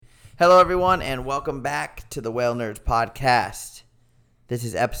Hello, everyone, and welcome back to the Whale Nerds Podcast. This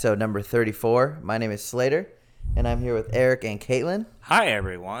is episode number 34. My name is Slater, and I'm here with Eric and Caitlin. Hi,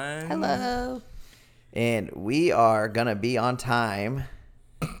 everyone. Hello. And we are going to be on time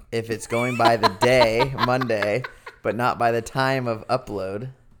if it's going by the day, Monday, but not by the time of upload.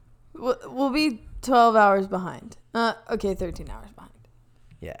 We'll be 12 hours behind. 13 hours behind.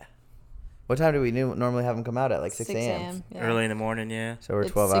 Yeah. What time do we normally have them come out at? Like 6 a.m.? Yeah. Early in the morning, yeah. So we're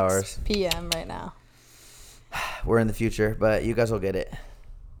It's 12 6 hours. p.m. right now. We're in the future, but you guys will get it.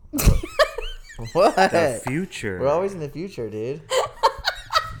 What? The future. We're always in the future, dude.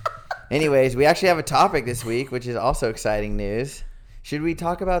 Anyways, we actually have a topic this week, which is also exciting news. Should we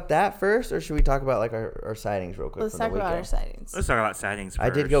talk about that first, or should we talk about like our sightings real quick? Let's from talk the about our weekend? sightings. Let's talk about sightings first.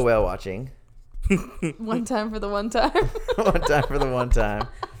 I did go whale watching. One time for the one time. One time for the one time.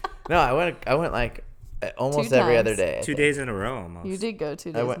 No, I went like almost 2 every times. other day. I 2 think. days in a row almost. You did go 2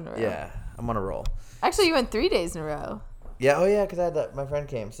 I days went, in a row. yeah, I'm on a roll. Actually, you went 3 days in a row. Yeah, oh yeah, because I had my friend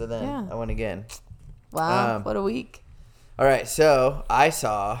came, so then Yeah. I went again. Wow, what a week. All right, so I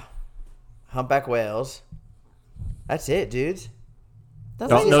saw humpback whales. That's it, dudes. That's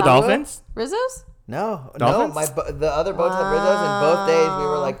No, what you no saw? dolphins? Rizzo's? No, Dolphins? the other boats had Rizzos, and both days we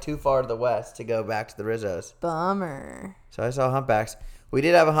were like too far to the west to go back to the Rizzos. Bummer. So I saw humpbacks. We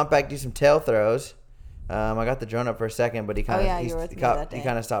did have a humpback do some tail throws. I got the drone up for a second, but he kind of you were with me that day. he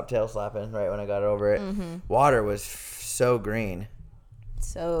kind of stopped tail slapping right when I got over it. Mm-hmm. Water was so green,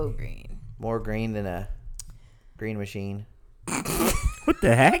 So green. more green than a green machine, What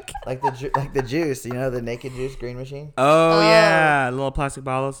the heck? like the juice, the naked juice green machine. Oh, yeah. Little plastic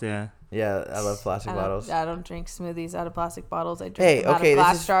bottles, yeah. Yeah, I love plastic bottles. I don't drink smoothies out of plastic bottles. I drink Hey, them out okay, of this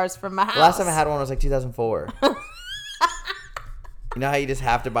glass is- jars from my house. The last time I had one was like 2004. You know how you just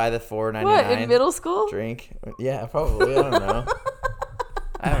have to buy the $4.99 What, in middle school? drink? Yeah, probably. I don't know.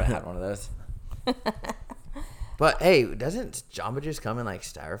 I haven't had one of those. But hey, doesn't Jamba Juice come in like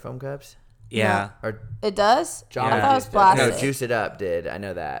styrofoam cups? Yeah. Or It does? Jamba I thought it was Juice did. plastic. No, Juice It Up did. I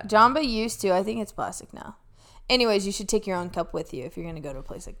know that. Jamba used to. I think it's plastic now. Anyways, you should take your own cup with you if you're going to go to a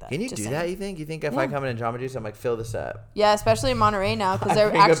place like that. Can you Just do saying. that? You think? You think if I come in Jamba Juice, I'm like, fill this up? Yeah, especially in Monterey now because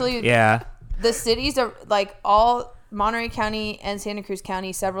they're think of- actually Yeah. the cities are like all Monterey County and Santa Cruz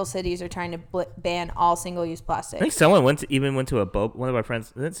County. Several cities are trying to ban all single-use I plastic. think someone went to a boba. One of our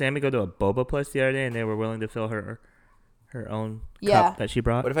friends, didn't Sammy go to a boba place the other day and they were willing to fill her own Yeah. cup that she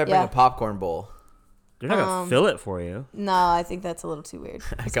brought? What if I bring Yeah. a popcorn bowl? They're not going to fill it for you. No, I think that's a little too weird.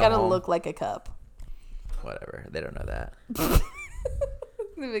 It's come got to home. look like a cup. Whatever. They don't know that.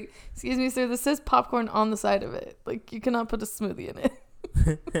 Like, excuse me, sir. This says popcorn on the side of it. Like, you cannot put a smoothie in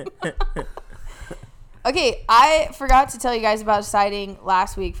it. Okay, I forgot to tell you guys about a sighting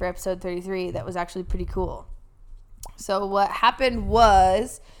last week for episode 33 that was actually pretty cool. So what happened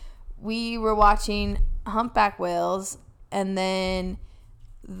was we were watching humpback whales, and then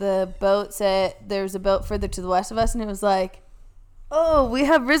the boat said there was a boat further to the west of us, and it was like, oh, we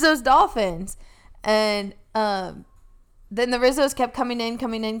have Rizzo's dolphins. And then the Rizzos kept coming in,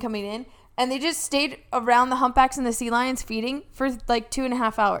 and they just stayed around the humpbacks and the sea lions feeding for like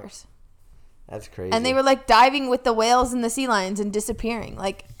 2.5 hours. That's crazy. And they were like diving with the whales and the sea lions and disappearing.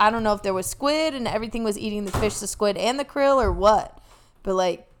 Like, I don't know if there was squid and everything was eating the fish, the squid, and the krill or what. But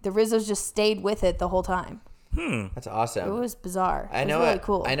like the Rizzos just stayed with it the whole time. That's awesome. It was bizarre. I It know. was really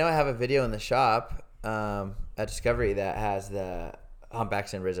cool. I know. I have a video in the shop at Discovery that has the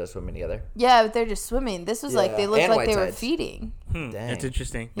humpbacks and Rizzo swimming together. Yeah, but they're just swimming. This was like Yeah. they looked And like they were whitesides. feeding. Dang. That's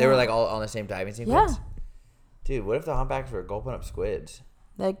interesting. They were like all on the same diving sequence. Yeah. Dude, what if the humpbacks were gulping up squids?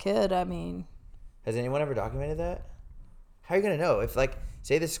 They could. I mean, Has anyone ever documented that? How are you gonna know if, like,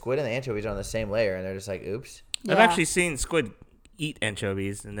 say the squid and the anchovies are on the same layer and they're just like, oops? yeah. I've actually seen squid eat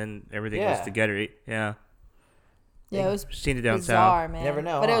anchovies and then everything Yeah. goes together. Yeah. Yeah, it was Seen it down bizarre, south. man. Never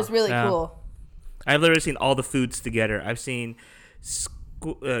know, But it huh? was really Yeah. cool. I've literally seen all the foods together. I've seen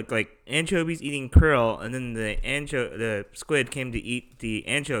like anchovies eating krill, and then the squid came to eat the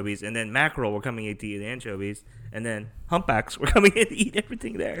anchovies, and then mackerel were coming in to eat the anchovies, and then humpbacks were coming in to eat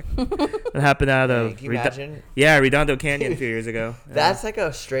everything there. That happened out of Can you imagine? Redondo Canyon a few years ago. That's like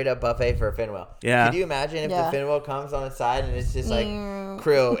a straight up buffet for a fin whale. Yeah. Could you imagine if Yeah. the fin whale comes on its side and it's just like Mm.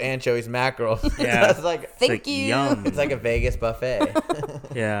 krill, anchovies, mackerel? Yeah. That's like It's Thank like, you. Yum. it's like a Vegas buffet.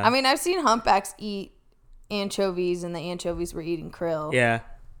 Yeah. I mean, I've seen humpbacks eat anchovies, and the anchovies were eating krill. yeah.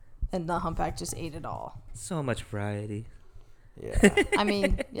 And the humpback just ate it all. So much variety. Yeah. I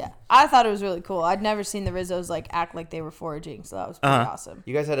mean, yeah. I thought it was really cool. I'd never seen the Rizzos like act like they were foraging, so that was pretty awesome.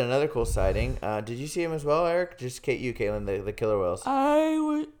 You guys had another cool sighting. Did you see him as well, Eric? Just Caitlin, the killer whales.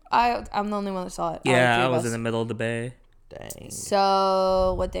 I'm the only one that saw it. All Yeah, three I of was us. in the middle of the bay. Dang.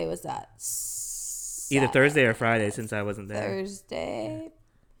 So what day was that? Either Thursday or Friday, since I wasn't there. Thursday.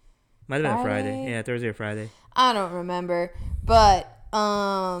 Might have been Friday? Friday. Yeah, Thursday or Friday. I don't remember, but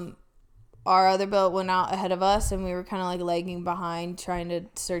our other boat went out ahead of us, and we were kind of like lagging behind, trying to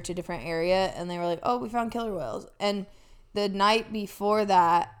search a different area. And they were like, "Oh, we found killer whales." And the night before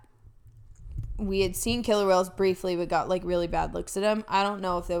that, we had seen killer whales briefly, but got like really bad looks at them. I don't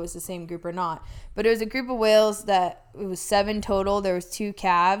know if that was the same group or not, but it was a group of whales that it was 7 total. There was 2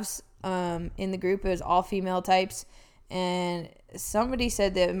 calves in the group. It was all female types, and somebody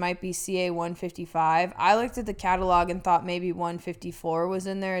said that it might be CA 155. I looked at the catalog and thought maybe 154 was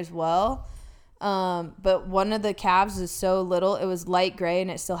in there as well. But one of the calves is so little, it was light gray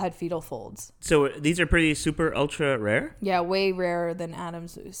and it still had fetal folds. So these are pretty super ultra rare? Yeah, way rarer than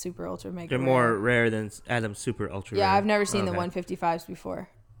Adam's super ultra mega They're more rare than Adam's super ultra rare. Yeah, I've never seen the 155s before.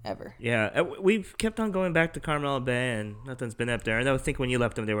 Ever. Yeah, we've kept on going back to Carmel Bay, and nothing's been up there. And I think when you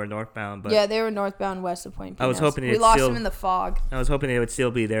left them, they were northbound. But yeah, they were northbound west of Point Pinos. I was hoping we lost them in the fog. I was hoping they would still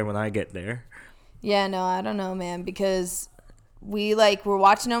be there when I get there. Yeah, no, I don't know, man, because we were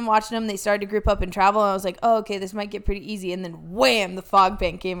watching them. They started to group up and travel, and I was like, oh, okay, this might get pretty easy. And then wham, the fog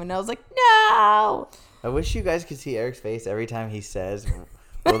bank came, and I was like, no. I wish you guys could see Eric's face every time he says,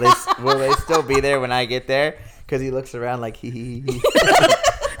 will they still be there when I get there? Because he looks around like he.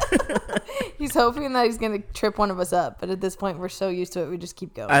 He's hoping that he's going to trip one of us up, but at this point, we're so used to it, we just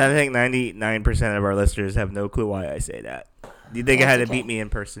keep going. I think 99% of our listeners have no clue why I say that. They had to beat me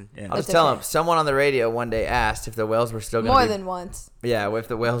in person. Yeah. I'll just tell him. Someone on the radio one day asked if the whales were still going to more than once. Yeah, if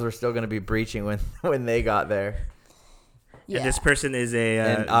the whales were still going to be breaching when they got there. Yeah. And this person is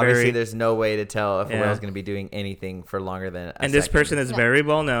and obviously there's no way to tell if a whale's going to be doing anything for longer than a And this second. person is very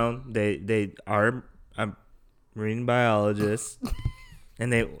well known. They are a marine biologist.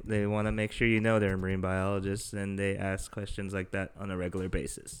 And they want to make sure you know they're a marine biologist, and they ask questions like that on a regular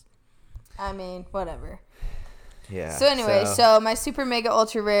basis. I mean, whatever. Yeah. So anyway, so my super mega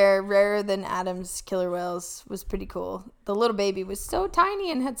ultra rare, rarer than Adam's killer whales was pretty cool. The little baby was so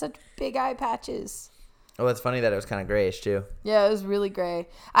tiny and had such big eye patches. Oh, it's funny that it was kind of grayish too. Yeah, it was really gray.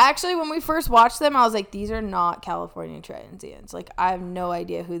 I actually, when we first watched them, I was like, these are not California transients. Like, I have no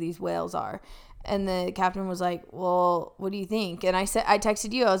idea who these whales are. And the captain was like, well, what do you think? And I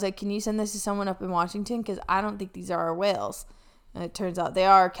texted you. I was like, can you send this to someone up in Washington? Because I don't think these are our whales. And it turns out they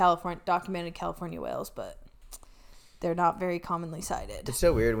are documented California whales, but they're not very commonly sighted. It's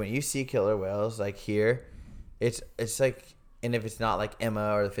so weird when you see killer whales like here. It's like, and if it's not like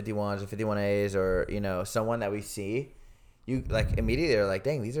Emma or the 51s or 51As or someone that we see, you like immediately are like,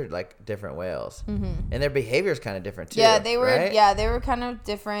 dang, these are like different whales, and their behavior is kind of different too. Yeah, they were. Right? Yeah, they were kind of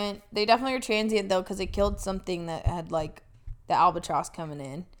different. They definitely were transient though, because they killed something that had like the albatross coming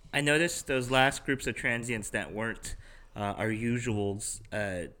in. I noticed those last groups of transients that weren't our usuals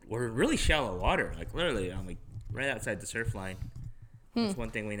were really shallow water, like literally right outside the surf line. That's one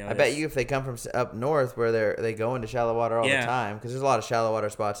thing we noticed. I bet you if they come from up north where they go into shallow water all the time, because there's a lot of shallow water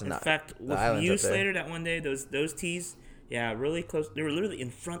spots in fact, the with islands you, up there. Slater, that one day, those tees, yeah, really close. They were literally in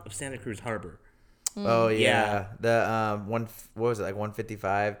front of Santa Cruz Harbor. Oh yeah, the what was it, like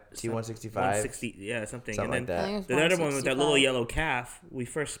 155, T165, 160, yeah, something and then like that. The other one with that little yellow calf, we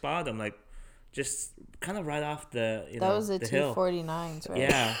first spotted them like just kind of right off the that was the hill. 249s, right?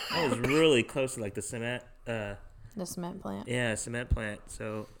 Yeah, that was really close to like the cement. The cement plant. Yeah, cement plant.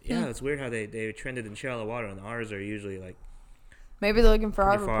 So yeah, it's weird how they trended in shallow water, and ours are usually like. Maybe they're looking for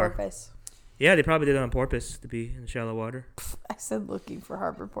harbor porpoise. Yeah, they probably did it on purpose to be in shallow water. I said looking for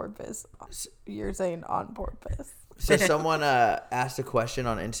harbor porpoise. You're saying on porpoise. So someone asked a question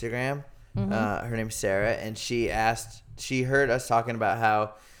on Instagram. Her name's Sarah, and she heard us talking about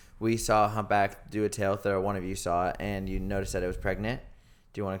how we saw a humpback do a tail throw. One of you saw it, and you noticed that it was pregnant.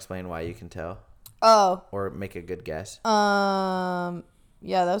 Do you want to explain why you can tell? Oh. Or make a good guess? Yeah,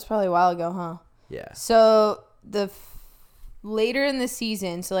 that was probably a while ago, huh? Yeah. So later in the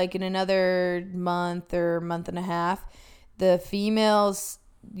season, so like in another month or month and a half, the females,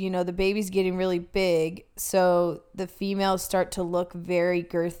 the baby's getting really big. So the females start to look very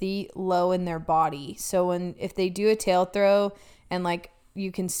girthy, low in their body. So if they do a tail throw and like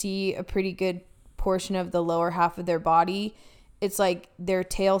you can see a pretty good portion of the lower half of their body, it's like their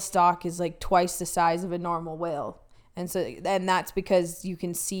tail stalk is like twice the size of a normal whale. And that's because you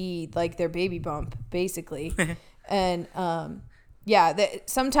can see like their baby bump basically. And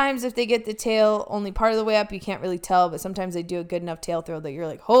sometimes if they get the tail only part of the way up, you can't really tell, but sometimes they do a good enough tail throw that you're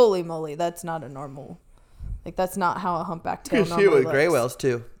like, holy moly, that's not a normal, like that's not how a humpback tail normally looks. You can see it with gray whales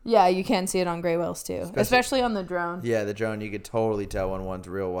too. Yeah, you can see it on gray whales too, especially on the drone. Yeah, the drone, you could totally tell when one's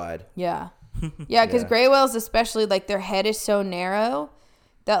real wide. Yeah. Yeah, because gray whales especially, like, their head is so narrow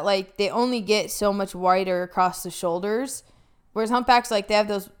that, like, they only get so much wider across the shoulders. Whereas humpbacks, like, they have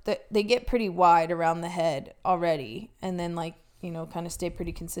those, they get pretty wide around the head already. And then, like, you know, kind of stay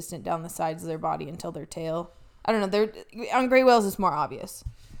pretty consistent down the sides of their body until their tail. I don't know. On gray whales, it's more obvious.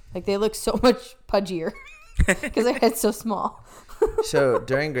 Like, they look so much pudgier because their head's so small. So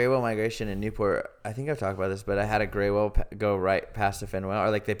during gray whale migration in Newport, I think I've talked about this, but I had a gray whale go right past a fin whale, or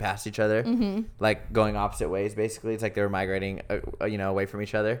like they passed each other, like going opposite ways. Basically, it's like they were migrating, you know, away from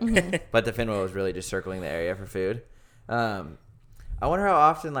each other. But the fin whale was really just circling the area for food. I wonder how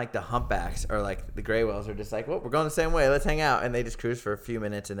often like the humpbacks or like the gray whales are just like, well, we're going the same way, let's hang out, and they just cruise for a few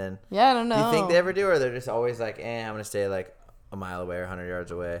minutes and then. Yeah, I don't know. Do you think they ever do, or they're just always like, I'm gonna stay like a mile away or 100 yards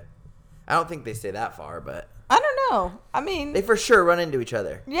away? I don't think they stay that far, but. I don't know. I mean, they for sure run into each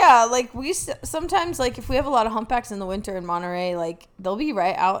other. Yeah, like we sometimes, like if we have a lot of humpbacks in the winter in Monterey, like they'll be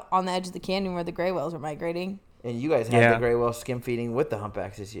right out on the edge of the canyon where the gray whales are migrating. And you guys had the gray whale skim feeding with the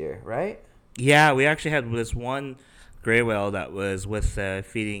humpbacks this year, right? Yeah, we actually had this one gray whale that was with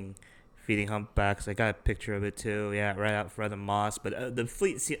feeding humpbacks. I got a picture of it too. Yeah, right out front of the moss. But the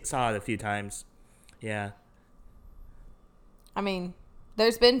fleet saw it a few times. Yeah. I mean,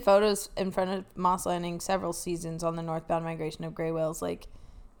 there's been photos in front of Moss Landing several seasons on the northbound migration of gray whales, like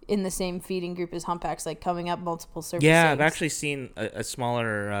in the same feeding group as humpbacks, like coming up multiple surfaces. Yeah, I've actually seen a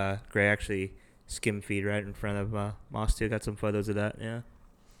smaller gray actually skim feed right in front of Moss too. Got some photos of that. Yeah.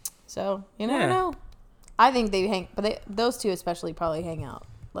 So you never know. I think they hang, but those two especially probably hang out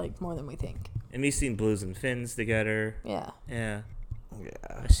like more than we think. And we've seen blues and fins together. Yeah. Yeah. Yeah.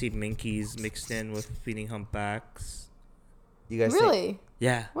 I see minkies mixed in with feeding humpbacks. You guys really?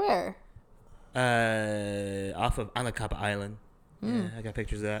 Yeah. Where? Off of Anacapa Island. Yeah, I got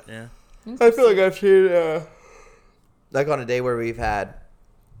pictures of that. Yeah. I feel like I've seen like on a day where we've had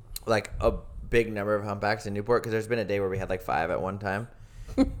like a big number of humpbacks in Newport, because there's been a day where we had like 5 at one time.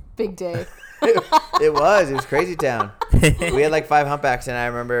 Big day. It was crazy town. We had like 5 humpbacks, and I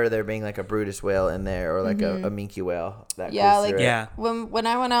remember there being like a Brutus whale in there, or like a minke whale. That when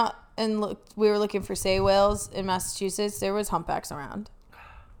I went out and looked, we were looking for sei whales in Massachusetts. There was humpbacks around.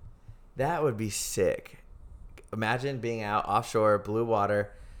 That would be sick. Imagine being out offshore, blue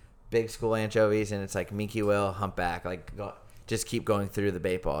water, big school anchovies, and it's like minke whale, humpback, like just keep going through the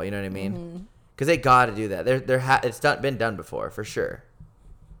bait ball. You know what I mean? Because they got to do that. It's been done before for sure.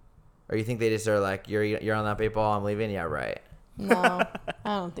 Or you think they just are like, you're on that bait ball, I'm leaving? Yeah, right. No,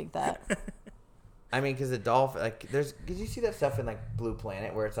 I don't think that. I mean, because the dolphin, like, did you see that stuff in like Blue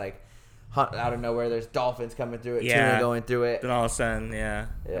Planet where it's like out of nowhere, there's dolphins coming through it, tuna going through it. Then all of a sudden, a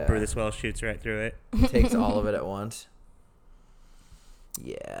Brutus whale shoots right through it. Takes all of it at once.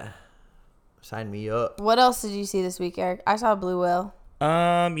 Yeah. Sign me up. What else did you see this week, Eric? I saw a blue whale.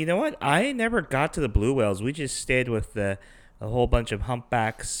 You know what? I never got to the blue whales. We just stayed with a whole bunch of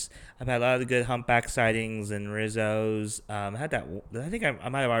humpbacks. I've had a lot of good humpback sightings and Rizzos. I had that. I think I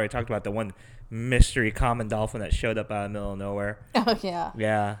might have already talked about the one mystery common dolphin that showed up out of the middle of nowhere. Oh yeah.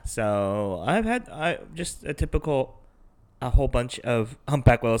 Yeah. So I've had just a whole bunch of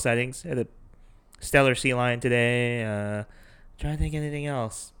humpback whale sightings. I had a stellar sea lion today. Trying to think of anything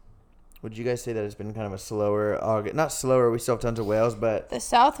else. Would you guys say that it's been kind of a slower August? Not slower, we still have tons of whales, but... The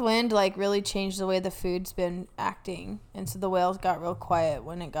south wind, like, really changed the way the food's been acting. And so the whales got real quiet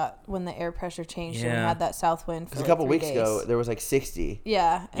when the air pressure changed and we had that south wind for a couple weeks ago, there was like 60.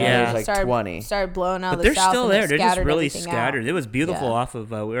 Yeah. And there was like 20. Started blowing out but of the south. They're still there. They're just really scattered. It was beautiful off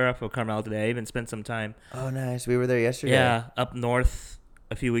of... we were off of Carmel today. I even spent some time. Oh, nice. We were there yesterday. Yeah, up north.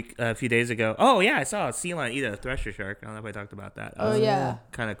 A few days ago. Oh yeah, I saw a sea lion eat a thresher shark. I don't know if I talked about that.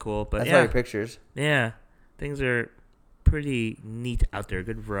 Kind of cool. But I saw your pictures. Yeah, things are pretty neat out there.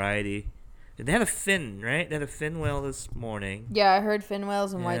 Good variety. They had a fin, right? They had a fin whale this morning. Yeah, I heard fin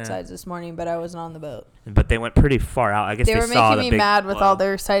whales and whitesides this morning, but I wasn't on the boat. But they went pretty far out. I guess they were saw making me mad with all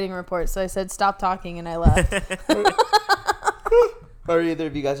their sighting reports, so I said stop talking and I left. Are either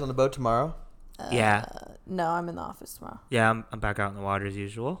of you guys on the boat tomorrow? Yeah. No, I'm in the office tomorrow. Yeah, I'm back out in the water as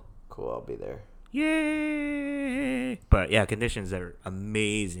usual. Cool, I'll be there. Yay! But yeah, conditions are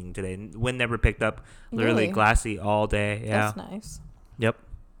amazing today. Wind never picked up. Literally glassy all day. Yeah. That's nice. Yep.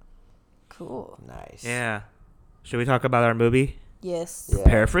 Cool. Nice. Yeah. Should we talk about our movie? Yes. Yeah.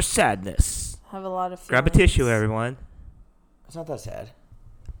 Prepare for sadness. Have a lot of feelings. Grab a tissue, everyone. It's not that sad.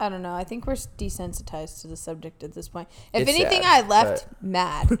 I don't know. I think we're desensitized to the subject at this point. If It's anything, sad, I left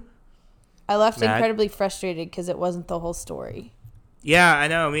mad. I left Mad? incredibly frustrated because it wasn't the whole story. Yeah, I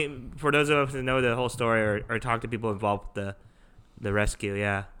know. I mean, for those of us who know the whole story or talk to people involved with the rescue,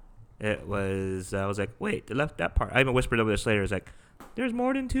 yeah, it was. I was like, wait, they left that part. I even whispered over this later. It was like, there's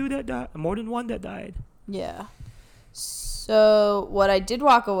more than one that died. Yeah. So what I did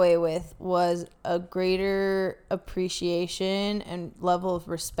walk away with was a greater appreciation and level of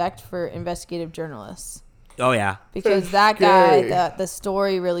respect for investigative journalists. Oh yeah, because that guy, the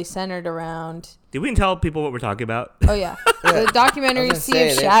story really centered around. Did we tell people what we're talking about? Oh yeah, the documentary Sea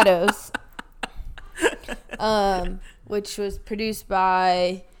of Shadows, which was produced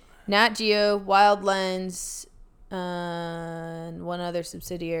by Nat Geo, Wild Lens, and one other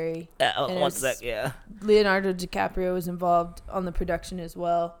subsidiary. One sec, yeah. Leonardo DiCaprio was involved on the production as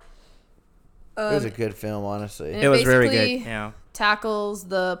well. It was a good film, honestly. It was very good. Yeah. Tackles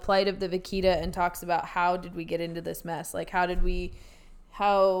the plight of the vaquita and talks about how did we get into this mess? Like how is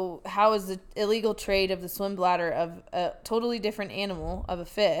the illegal trade of the swim bladder of a totally different animal, of a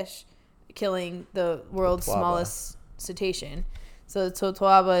fish, killing the world's smallest cetacean? So the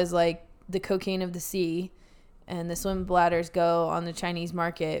totoaba is like the cocaine of the sea, and the swim bladders go on the Chinese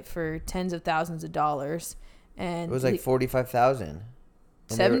market for tens of thousands of dollars. And it was like 45,000.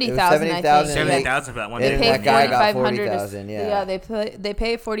 70,000, I think. 70,000 for that one. They pay that guy got 40,000. Yeah, they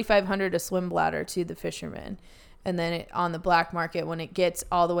pay 4,500 a swim bladder to the fishermen, and then on the black market, when it gets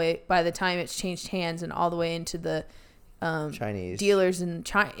all the way, by the time it's changed hands and all the way into the Chinese dealers in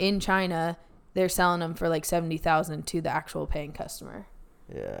China, they're selling them for like 70,000 to the actual paying customer.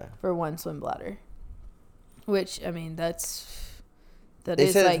 Yeah. For one swim bladder, which I mean that they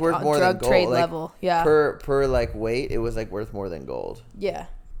is said like it's worth more drug than trade gold. Like, level. Yeah. Per like weight, it was like worth more than gold. Yeah.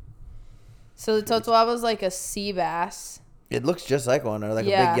 So the totoaba is like a sea bass. It looks just like one, or like a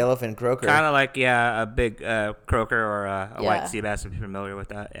big yellowfin croaker. Kind of like a big croaker or a white sea bass. If you're familiar with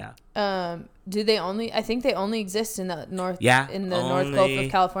that, yeah. Do they only? I think they only exist in the north. Yeah. In the North Gulf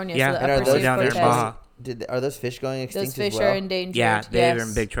of California. Yeah. So the and are those down there in Baja. Are those fish going extinct Those fish as well? are endangered. Yeah, they're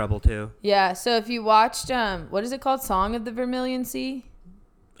in big trouble too. Yeah. So if you watched, what is it called? Song of the Vermilion Sea.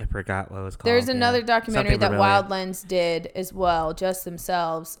 I forgot what it was called. There's another documentary that Wild Vermilion. Lens did as well, just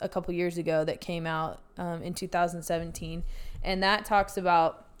themselves, a couple years ago, that came out in 2017, and that talks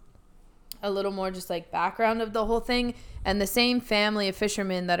about a little more just like background of the whole thing. And the same family of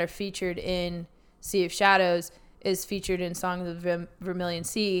fishermen that are featured in Sea of Shadows is featured in Song of the Vermilion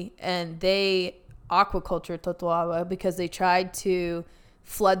Sea, and they aquaculture totoaba because they tried to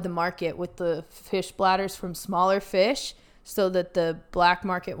flood the market with the fish bladders from smaller fish so that the black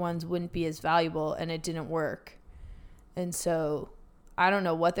market ones wouldn't be as valuable, and it didn't work. And so I don't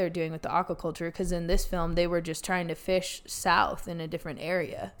know what they're doing with the aquaculture, because in this film they were just trying to fish south in a different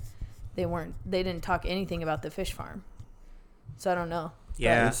area. They didn't talk anything about the fish farm. So I don't know.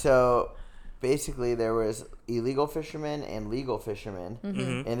 Yeah. And so basically there was illegal fishermen and legal fishermen.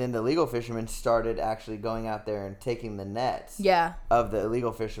 Mm-hmm. And then the legal fishermen started actually going out there and taking the nets of the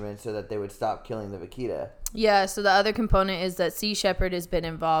illegal fishermen so that they would stop killing the vaquita. Yeah, so the other component is that Sea Shepherd has been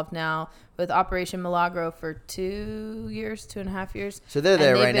involved now with Operation Milagro for 2.5 years. So they're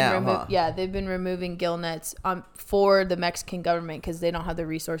there right now, huh? Yeah, they've been removing gill nets for the Mexican government because they don't have the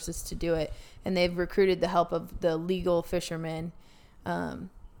resources to do it. And they've recruited the help of the legal fishermen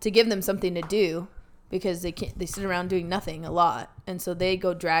to give them something to do, because they sit around doing nothing a lot. And so they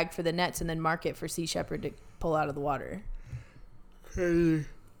go drag for the nets and then market for Sea Shepherd to pull out of the water. Yeah,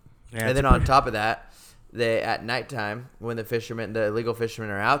 and then on top of that, they at nighttime, when the illegal fishermen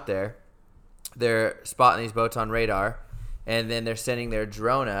are out there, they're spotting these boats on radar, and then they're sending their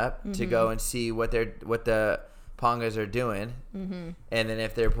drone up to go and see what the pongas are doing. Mm-hmm. And then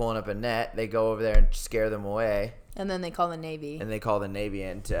if they're pulling up a net, they go over there and scare them away. And then they call the Navy. And they call the Navy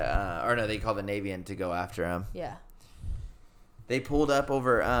in to go after them. Yeah. They pulled up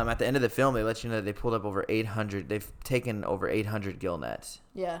over at the end of the film. They let you know that they pulled up over 800. They've taken over 800 gill nets.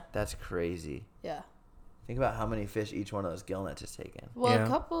 Yeah. That's crazy. Yeah. Think about how many fish each one of those gill nets has taken. Well, a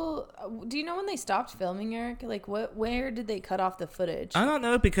couple. Do you know when they stopped filming, Eric? Like, where did they cut off the footage? I don't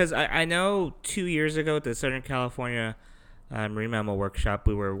know, because I know 2 years ago at the Southern California Marine Mammal Workshop,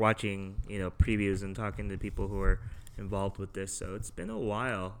 we were watching previews and talking to people who were involved with this. So it's been a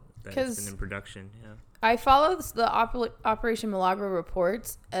while that it's been in production. Yeah. I follow the Operation Milagro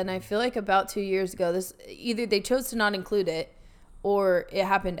reports, and I feel like about 2 years ago, this either they chose to not include it, or it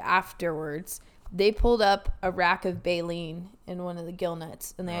happened afterwards. They pulled up a rack of baleen in one of the gill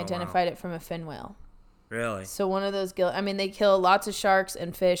nets, and they identified it from a fin whale. Really? So one of those they kill lots of sharks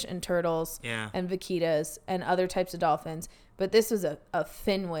and fish and turtles and vaquitas and other types of dolphins. But this was a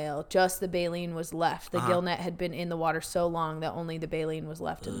fin whale. Just the baleen was left. The gill net had been in the water so long that only the baleen was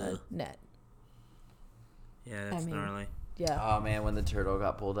left in the net. Yeah, that's gnarly. Yeah. Oh, man, when the turtle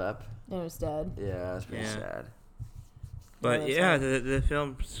got pulled up. It was dead. Yeah, that's pretty sad. But the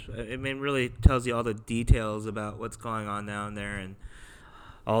film, really tells you all the details about what's going on down there, and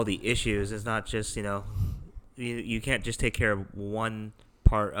all the issues. It's not just, you can't just take care of one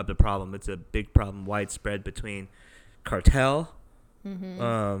part of the problem. It's a big problem, widespread between cartel,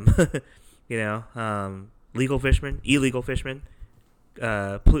 legal fishermen, illegal fishermen,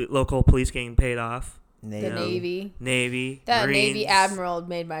 local police getting paid off. Navy. That Marines. Navy admiral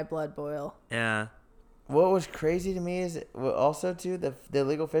made my blood boil. Yeah. What was crazy to me is also too the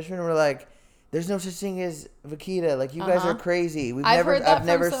illegal fishermen were like, "There's no such thing as vaquita. Like you guys are crazy. I've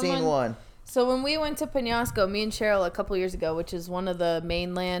never seen one." So when we went to Penasco, me and Cheryl a couple years ago, which is one of the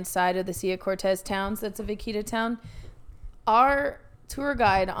mainland side of the Sea of Cortez towns, that's a vaquita town. Our tour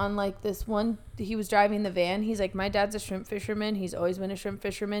guide on like this one, he was driving the van. He's like, my dad's a shrimp fisherman. He's always been a shrimp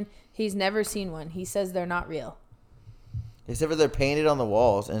fisherman. He's never seen one. He says they're not real. Except for they're painted on the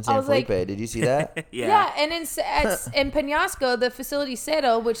walls in San Felipe. Like, did you see that? Yeah, and in Penasco, the facility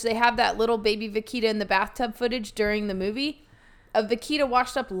Cerro, which they have that little baby vaquita in the bathtub footage during the movie, a vaquita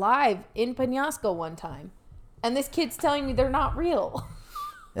washed up live in Penasco one time. And this kid's telling me they're not real.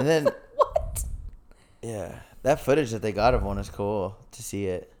 And then... What? Yeah. That footage that they got of one is cool to see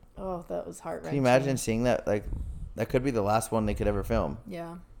it. Oh, that was heart-wrenching. Can you imagine seeing that? Like, that could be the last one they could ever film.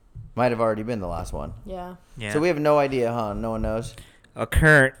 Yeah. Might have already been the last one. Yeah. So we have no idea, huh? No one knows. A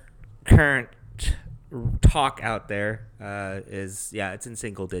current talk out there is, it's in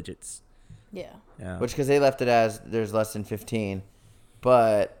single digits. Yeah. Which, because they left it as there's less than 15,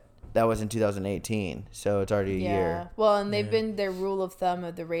 but that was in 2018, so it's already a year. Well, and they've been, their rule of thumb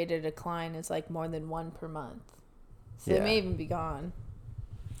of the rate of decline is like more than one per month. So they may even be gone.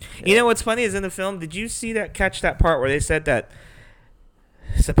 You know what's funny is in the film, did you catch that part where they said that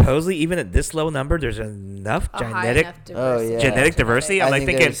supposedly even at this low number, there's enough genetic diversity? I'm like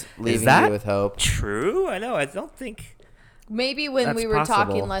thinking, is that with hope. True? I know. I don't think. Maybe when we were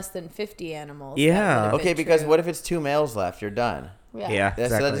talking less than 50 animals. Yeah. Okay, because what if it's 2 males left? You're done. Yeah,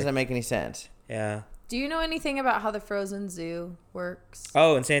 exactly. So that doesn't make any sense. Yeah. Do you know anything about how the frozen zoo works?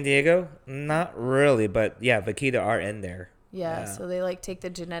 Oh, in San Diego? Not really, but yeah, vaquita are in there. Yeah, so they like take the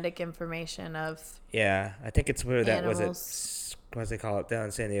genetic information of I think it's where that animals. was it. What do they call it down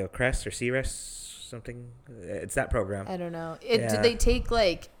in San Diego? Crest or Sea-Rest? Something? It's that program. I don't know. Do they take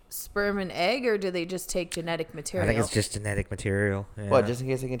like sperm and egg, or do they just take genetic material? I think it's just genetic material. Yeah. What, just in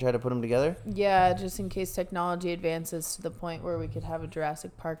case they can try to put them together? Yeah, just in case technology advances to the point where we could have a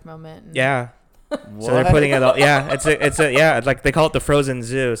Jurassic Park moment. Yeah. So they're putting it all. Yeah, it's a like they call it the frozen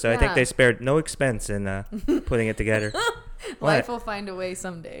zoo. So I think they spared no expense in putting it together. Life will find a way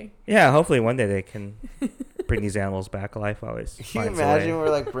someday. Yeah, hopefully one day they can bring these animals back. Life always. Can you imagine we're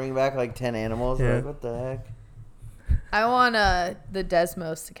like bring back like 10 animals? Yeah. Like, what the heck? I want the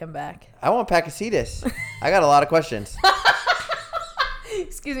Desmos to come back. I want Pachycetus. I got a lot of questions.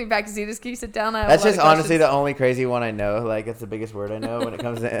 Excuse me, Pachycetus, can you sit down? That's just honestly the only crazy one I know. Like, it's the biggest word I know when it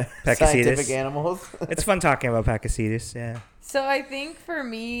comes to scientific animals. It's fun talking about Pachycetus, yeah. So I think for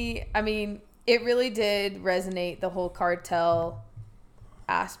me, I mean, it really did resonate, the whole cartel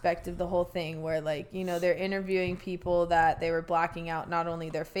aspect of the whole thing, where like, they're interviewing people that they were blacking out not only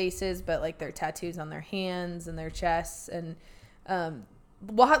their faces, but like their tattoos on their hands and their chests. And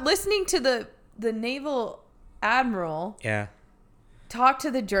listening to the naval admiral talk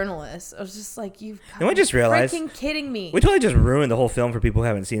to the journalist, I was just like, you've got we just realized, freaking kidding me. We totally just ruined the whole film for people who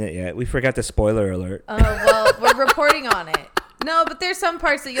haven't seen it yet. We forgot the spoiler alert. Oh, well, we're reporting on it. No, but there's some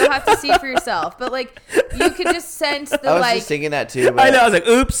parts that you'll have to see for yourself. But like, you could just sense the I was just thinking that too. But I know. I was like,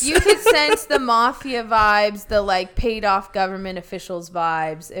 oops. You could sense the mafia vibes, the like paid off government officials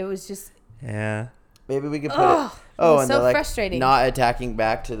vibes. It was just maybe we could put it. Oh, and so like frustrating. Not attacking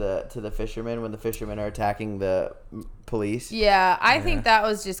back to the fishermen when the fishermen are attacking the police. Yeah, I think that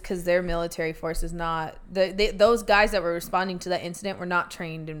was just because their military force is not those guys that were responding to that incident were not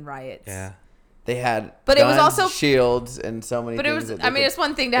trained in riots. Yeah. They had but guns, it was also shields and so many things. But it was, it's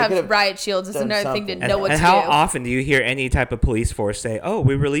one thing to have riot shields. It's another thing to know what to do. And how often do you hear any type of police force say, oh,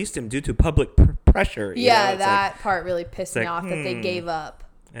 we released him due to public pressure? Yeah, that part really pissed me off that they gave up.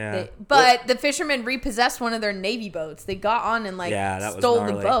 Yeah. But the fishermen repossessed one of their Navy boats. They got on and stole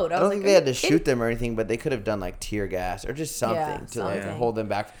the boat. I don't think they had to shoot them or anything, but they could have done like tear gas or just something to like hold them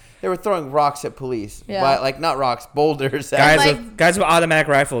back. They were throwing rocks at police. Yeah. But, like, not rocks, boulders. Guys with automatic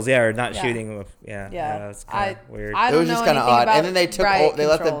rifles, are not shooting. With, it's kind of weird. It was just kind of odd. And then they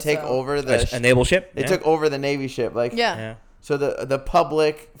let them take over the... A naval ship? They took over the Navy ship. Like, so the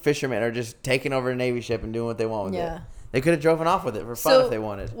public fishermen are just taking over a Navy ship and doing what they want with it. They could have driven off with it for fun if they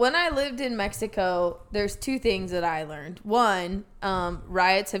wanted. When I lived in Mexico, there's two things that I learned. One,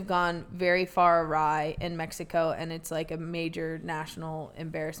 riots have gone very far awry in Mexico, and it's like a major national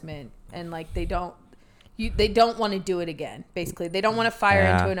embarrassment. And like they don't want to do it again. Basically, they don't want to fire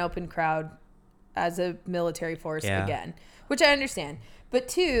Yeah. into an open crowd as a military force Yeah. again, which I understand. But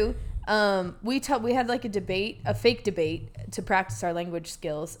two, we had like a fake debate to practice our language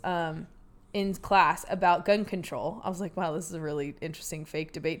skills in class about gun control. I was like, wow, this is a really interesting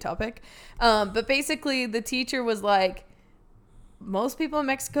fake debate topic. But basically, the teacher was like, most people in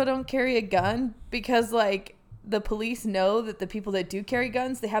Mexico don't carry a gun because like the police know that the people that do carry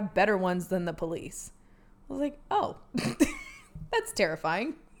guns, they have better ones than the police. I was like, oh, that's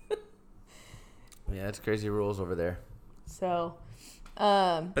terrifying. Yeah, it's crazy rules over there. So,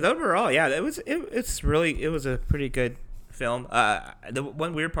 But overall, yeah, it was a pretty good film. The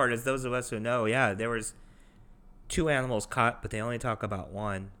one weird part is those of us who know, yeah, there was 2 animals caught, but they only talk about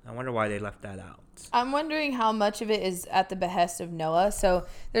 1. I wonder why they left that out. I'm wondering how much of it is at the behest of NOAA. So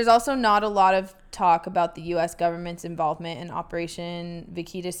there's also not a lot of talk about the U.S. government's involvement in Operation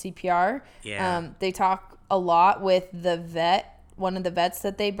Vaquita CPR. Yeah. They talk a lot with one of the vets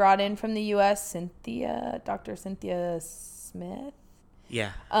that they brought in from the U.S., Dr. Cynthia Smith.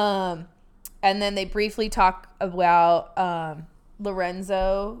 Yeah. And then they briefly talk about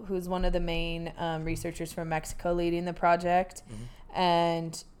Lorenzo, who's one of the main researchers from Mexico leading the project. Mm-hmm.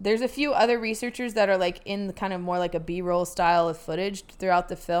 And there's a few other researchers that are like in the kind of more like a B-roll style of footage throughout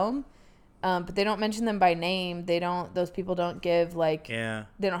the film. But they don't mention them by name. Those people don't give like, they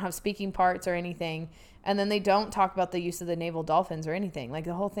don't have speaking parts or anything. And then they don't talk about the use of the naval dolphins or anything. Like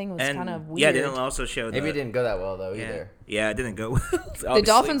the whole thing was kind of weird. Yeah, they don't also show Maybe it didn't go that well though either. Yeah, it didn't go well. The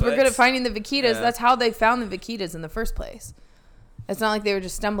dolphins were good at finding the vaquitas. Yeah. That's how they found the vaquitas in the first place. It's not like they were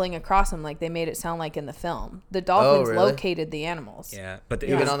just stumbling across them like they made it sound like in the film. The dolphins really? located the animals. Yeah, but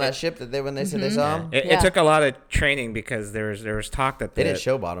Even on that ship that when they said they saw them, it took a lot of training because there was talk that they didn't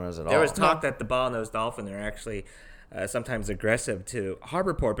show bottlenose at all. There was talk that the bottlenose dolphin are actually sometimes aggressive to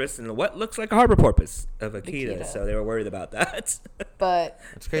harbor porpoise and what looks like a harbor porpoise of Vaquita. So they were worried about that. But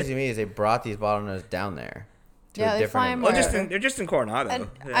what's crazy to me is they brought these bottlenose down there. Yeah, they fly them. Well, they're just in Coronado. And,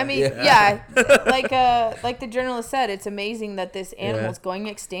 I mean, like the journalist said, it's amazing that this animal's going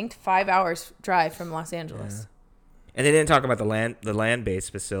extinct 5 hours drive from Los Angeles. Yeah. And they didn't talk about the land-based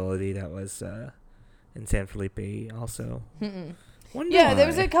facility that was in San Felipe also. Yeah, there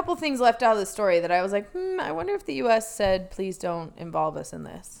was a couple things left out of the story that I was like, I wonder if the U.S. said, please don't involve us in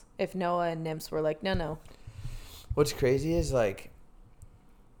this. If NOAA and NIMS were like, no. What's crazy is like,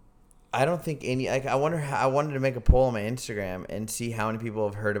 I don't think I wanted to make a poll on my Instagram and see how many people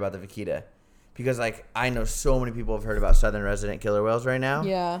have heard about the vaquita. Because, like, I know so many people have heard about southern resident killer whales right now.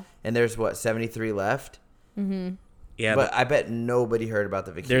 Yeah. And there's, 73 left? Mm-hmm. Yeah. But I bet nobody heard about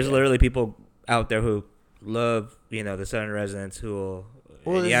the vaquita. There's literally people out there who love, the southern residents who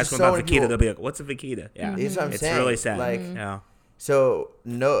will... you ask them about vaquita, they'll be like, what's a vaquita? Yeah. That's what I'm saying. It's really sad. Like, So,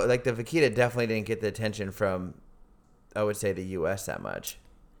 no, like, the vaquita definitely didn't get the attention from, I would say, the U.S. that much.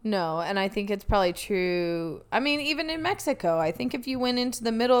 No, and I think it's probably true. I mean, even in Mexico, I think if you went into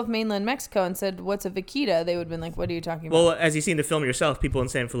the middle of mainland Mexico and said, what's a vaquita, they would have been like, what are you talking about? Well, as you see in the film yourself, people in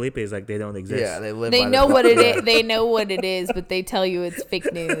San Felipe is like, they don't exist. Yeah, they know what it is. They know what it is, but they tell you it's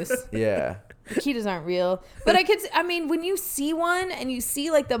fake news. Yeah. Vaquitas aren't real. But when you see one and you see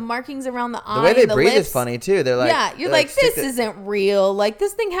like the markings around the eye, the way they breathe lips, is funny too. They're like, yeah, you're like this isn't real. Like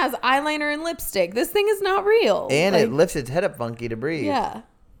this thing has eyeliner and lipstick. This thing is not real. And it lifts its head up funky to breathe. Yeah.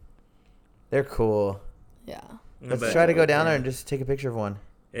 They're cool. Yeah. Let's try to go down there and just take a picture of one.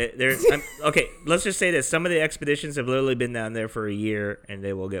 Okay, let's just say this. Some of the expeditions have literally been down there for a year, and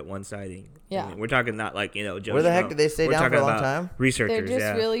they will get one sighting. Yeah. I mean, we're talking not like, Joe Where the heck did they stay down for a long time? Researchers, they're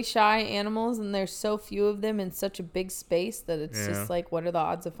just really shy animals, and there's so few of them in such a big space that it's just like, what are the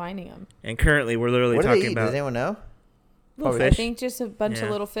odds of finding them? And currently, we're literally what talking do they eat? about... Does anyone know? I think just a bunch of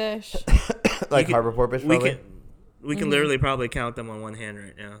little fish. Like harbor porpoise, probably? We can literally probably count them on one hand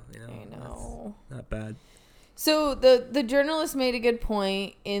right now. I know. Not bad. So the journalist made a good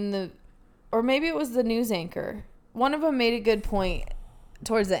point or maybe it was the news anchor. One of them made a good point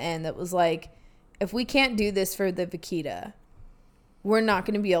towards the end that was like, if we can't do this for the vaquita, we're not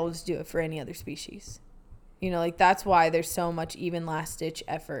going to be able to do it for any other species. Like that's why there's so much even last ditch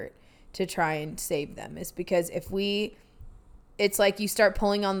effort to try and save them, is because it's like you start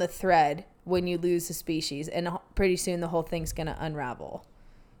pulling on the thread when you lose a species, and pretty soon the whole thing's going to unravel.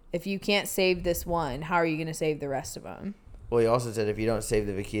 If you can't save this one, how are you going to save the rest of them? Well, he also said if you don't save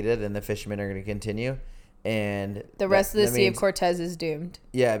the vaquita, then the fishermen are going to continue, and the rest of the Sea of Cortez is doomed.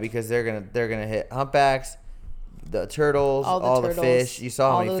 Yeah, because they're gonna hit humpbacks, the turtles, all the fish. You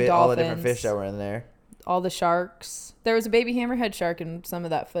saw how many all the different fish that were in there. All the sharks. There was a baby hammerhead shark in some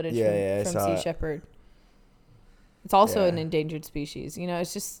of that footage from Sea Shepherd. It's also an endangered species.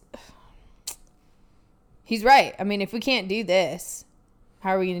 It's just... he's right. I mean, if we can't do this,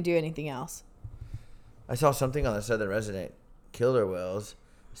 how are we going to do anything else? I saw something on the Southern Resident killer whales.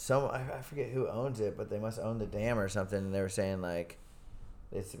 I forget who owns it, but they must own the dam or something. And they were saying like,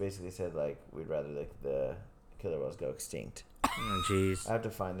 they basically said like we'd rather like the killer whales go extinct. Oh, jeez. I have to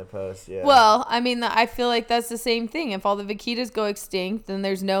find the post. Yeah. Well, I mean, I feel like that's the same thing. If all the vaquitas go extinct, then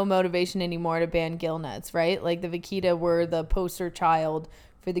there's no motivation anymore to ban gill nets, right? Like the vaquita were the poster child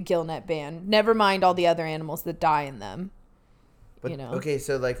for the gill net ban. Never mind all the other animals that die in them. But, okay,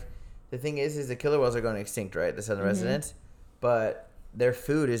 so like the thing is the killer whales are going extinct, right? The Southern residents, but their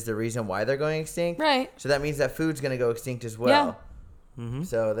food is the reason why they're going extinct, right? So that means that food's going to go extinct as well. Yeah. Mm-hmm.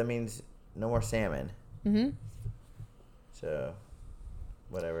 So that means no more salmon. Mm-hmm. So,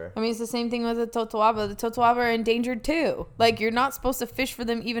 whatever. I mean, it's the same thing with the totoaba. The totoaba are endangered too. Like, you're not supposed to fish for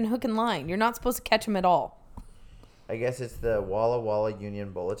them even hook and line. You're not supposed to catch them at all. I guess it's the Walla Walla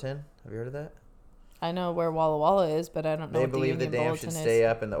Union Bulletin. Have you heard of that? I know where Walla Walla is, but I don't know. They what believe the the Union dam Bulletin should is. stay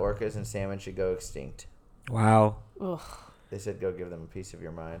up and the orcas and salmon should go extinct. Wow. Ugh. They said go give them a piece of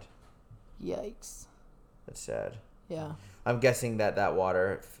your mind. Yikes. That's sad. Yeah. I'm guessing that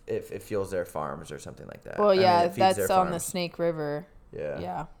water, it fuels their farms or something like that. Well, yeah, it feeds that's their on the farms. Snake River. Yeah.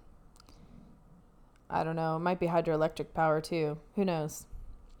 Yeah. I don't know. It might be hydroelectric power too. Who knows?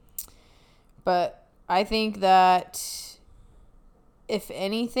 But I think that if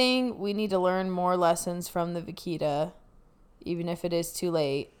anything, we need to learn more lessons from the vaquita, even if it is too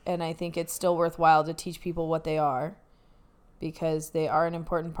late. And I think it's still worthwhile to teach people what they are, because they are an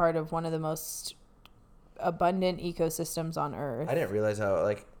important part of one of the most abundant ecosystems on Earth. I didn't realize how,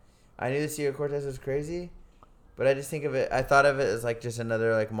 like, I knew the Sea of Cortez was crazy, but I just think of it, I thought of it as like just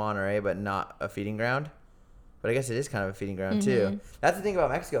another like Monterey, but not a feeding ground. But I guess it is kind of a feeding ground too. That's the thing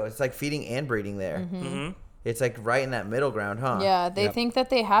about Mexico. It's like feeding and breeding there. Mm-hmm. It's like right in that middle ground, huh? Yeah, they think that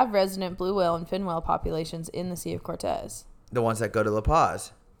they have resident blue whale and fin whale populations in the Sea of Cortez. The ones that go to La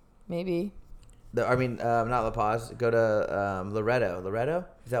Paz. Maybe. Not La Paz. Go to Loreto. Loreto?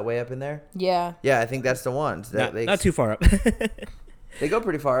 Is that way up in there? Yeah. Yeah, I think that's the ones. Not too far up. They go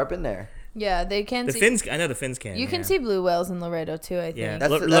pretty far up in there. Yeah, they can. The fins. I know the fins can. You can see blue whales in Laredo too. I think. Yeah,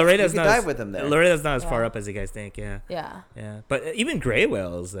 Loredo's not dive with them there. Loredo's not as far up as you guys think. Yeah. Yeah. Yeah, but even gray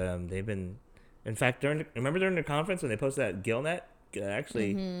whales, they've been. In fact, remember during the conference when they posted that gill net,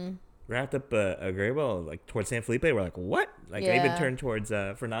 actually wrapped up a gray whale like towards San Felipe. We're like, what? Like they even turned towards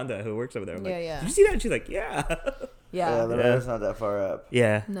Fernanda, who works over there. I'm like, yeah. Did you see that? And she's like, yeah. Yeah. Loredo's not that far up.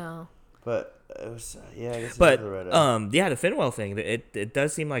 Yeah. No. But it was, I guess. But Loreto. the fin whale thing. It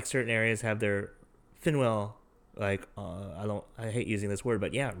does seem like certain areas have their fin whale, like I hate using this word,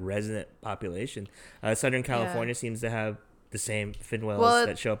 but yeah, resident population. Southern California seems to have the same fin whales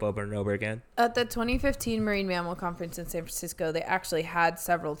that show up over and over again. At the 2015 Marine Mammal Conference in San Francisco, they actually had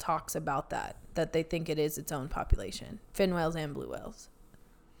several talks about that they think it is its own population, fin whales and blue whales,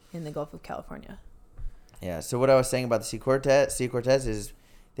 in the Gulf of California. Yeah. So what I was saying about the Sea Cortez is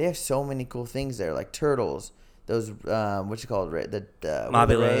they have so many cool things there, like turtles. Those what you call it? The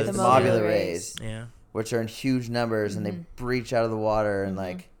mobula rays. Yeah. Which are in huge numbers and they breach out of the water and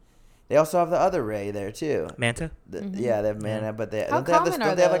like. They also have the other ray there too. Manta? Yeah, they have manta, but don't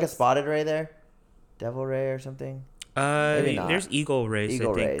they have like a spotted ray there? Devil ray or something? Maybe not. There's eagle rays.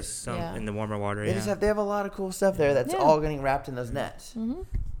 Eagle I think, rays. in the warmer water. They have a lot of cool stuff there that's all getting wrapped in those nets. And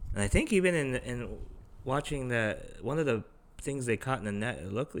I think even in watching one of the things they caught in the net,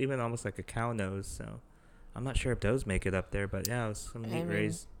 it looked even almost like a cow nose. So I'm not sure if those make it up there, but yeah, it was some neat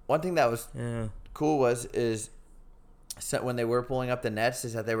rays. One thing that was cool is. So when they were pulling up the nets,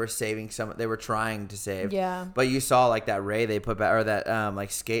 is that they were saving they were trying to save. Yeah. But you saw like that ray they put back, or that like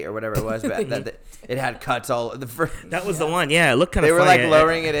skate or whatever it was, but it had cuts all the first. That was the one. Yeah, it looked kind of. They were funny. like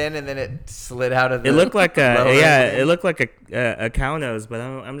lowering it in, and then it slid out of. It looked like it looked like a cow nose, but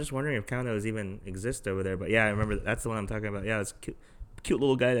I'm just wondering if cow nose even exists over there. But yeah, I remember that's the one I'm talking about. Yeah, it's cute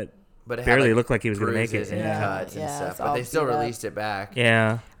little guy that. But it barely looked like he was going to make it. And cuts and stuff, but they still released it back.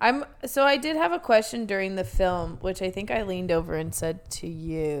 Yeah. So I did have a question during the film, which I think I leaned over and said to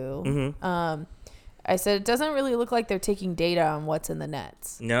you. I said it doesn't really look like they're taking data on what's in the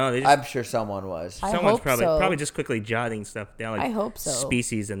nets. No, I'm sure someone was. Someone's probably just quickly jotting stuff down. Like I hope so.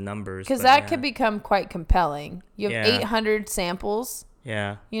 Species and numbers, because that could become quite compelling. You have 800 samples.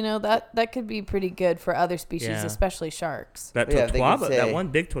 Yeah. You know, that could be pretty good for other species, especially sharks. That totuaba, that one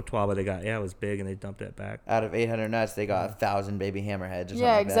big totuaba they got, it was big, and they dumped it back. Out of 800 nuts, they got 1,000 baby hammerheads or something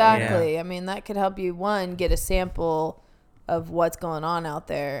like exactly. that. I mean, that could help you, one, get a sample of what's going on out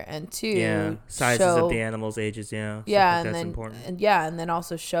there, and two, sizes of the animals, ages, and that's then important. and then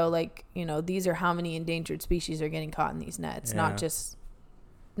also show, like, you know, these are how many endangered species are getting caught in these nets, not just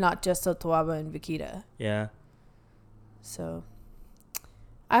not just Ottawa and Vaquita. Yeah. So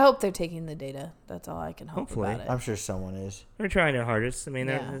I hope they're taking the data. That's all I can hope Hopefully. about it. I'm sure someone is. They're trying their hardest. I mean,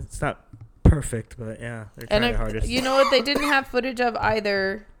 Yeah. it's not perfect, but yeah, they're trying their hardest. You know what? They didn't have footage of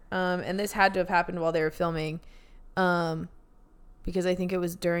either, and this had to have happened while they were filming, because I think it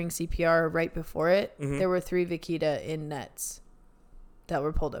was during CPR right before it. Mhm. There were 3 Vaquita in nets that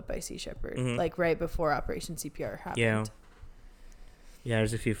were pulled up by Sea Shepherd, like right before Operation CPR happened. Yeah. Yeah,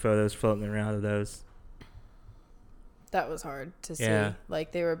 there's a few photos floating around of those. That was hard to see. Yeah.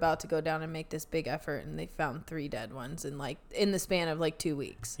 Like they were about to go down and make this big effort, and they found 3 dead ones in the span of 2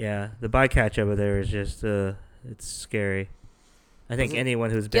 weeks. Yeah, the bycatch over there is just it's scary. I think anyone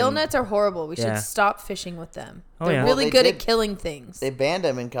who's been Gill nets are horrible. We Yeah. should stop fishing with them. Oh, They're yeah. really Well, good they at did- killing things. They banned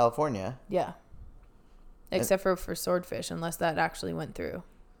them in California. Yeah. Except for swordfish, unless that actually went through.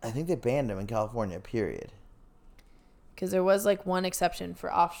 I think they banned them in California, period. Because there was one exception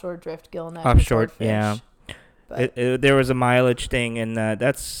for offshore drift gill net. Offshore, and swordfish. yeah. But There was a mileage thing, and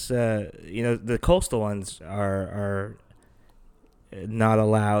that's the coastal ones are not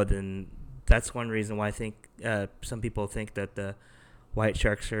allowed, and that's one reason why I think some people think that the white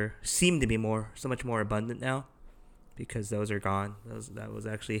sharks seem to be so much more abundant now, because those are gone. That was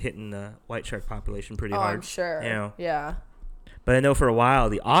actually hitting the white shark population pretty hard. I'm sure. You know. Yeah. But I know for a while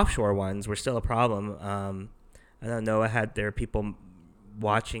the offshore ones were still a problem. I know Noah had their people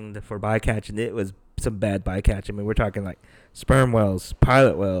watching for bycatch, and it was some bad bycatch. I mean, we're talking like sperm whales,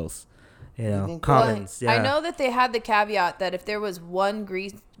 pilot whales, commons. Well, I know that they had the caveat that if there was one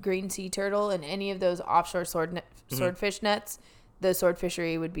green sea turtle in any of those offshore swordfish nets, the sword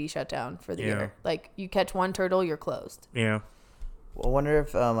fishery would be shut down for the year. Like you catch one turtle, you're closed. Yeah. Well, I wonder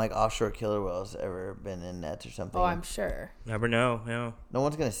if offshore killer whales ever been in nets or something. Oh, I'm sure. Never know. Yeah. No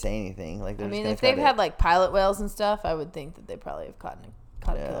one's gonna say anything. Like I mean, if they've had pilot whales and stuff, I would think that they probably have caught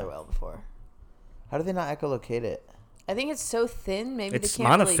a killer whale before. How do they not echolocate it? I think it's so thin, maybe It's they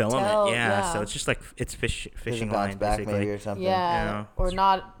can't really monofilament, tell. yeah. So it's just like it's fishing Bounce line, back basically. maybe or something. Yeah, or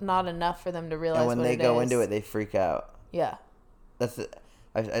not enough for them to realize. And when they go into it, they freak out. Yeah. That's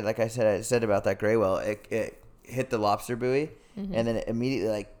like I said about that gray whale. It hit the lobster buoy, and then it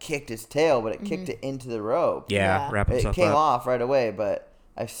immediately kicked its tail, but it kicked it into the rope. Yeah, wrap It itself came up. off right away, but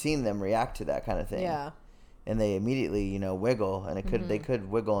I've seen them react to that kind of thing. Yeah. And they immediately, wiggle, and they could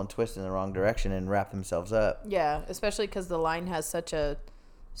wiggle and twist in the wrong direction and wrap themselves up. Yeah, especially because the line has such a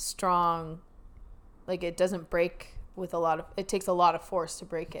strong, it doesn't break with it takes a lot of force to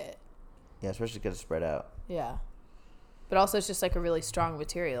break it. Yeah, especially because it's spread out. Yeah. But also it's just a really strong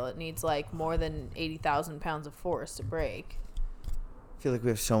material. It needs more than 80,000 pounds of force to break. I feel like we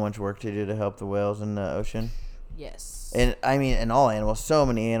have so much work to do to help the whales in the ocean. Yes. And I mean, and all animals, so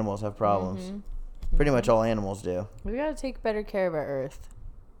many animals have problems. Pretty much all animals do. We got to take better care of our earth.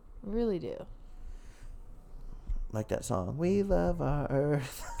 We really do. Like that song, "We Love Our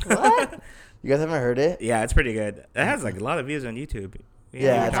Earth." What? You guys haven't heard it? Yeah, it's pretty good. It has a lot of views on YouTube.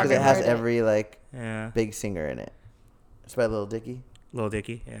 Yeah, it's because it has about it. every big singer in it. It's by Lil Dicky. Lil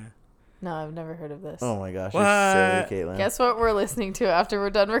Dicky, yeah. No, I've never heard of this. Oh my gosh, What? you're silly, Caitlin. Guess what we're listening to after we're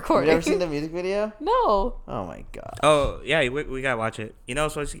done Have recording? you ever seen the music video? No. Oh my god. Oh, yeah, we gotta watch it. You know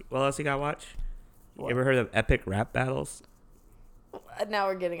what else you gotta watch? You ever heard of epic rap battles? Now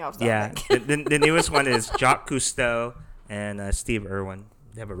we're getting off Yeah. topic. the newest one is Jacques Cousteau and Steve Irwin.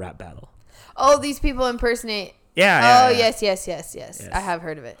 They have a rap battle. Oh, these people impersonate. Yeah. Oh, yeah. yes. I have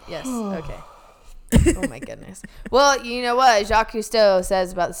heard of it. Yes. Okay. Oh, my goodness. Well, you know what Jacques Cousteau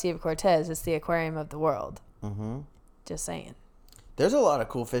says about the Sea of Cortez? It's the aquarium of the world. Mm-hmm. Just saying. There's a lot of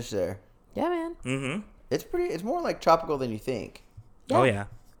cool fish there. Yeah, man. Mm-hmm. It's more tropical than you think. Yeah. Oh, yeah.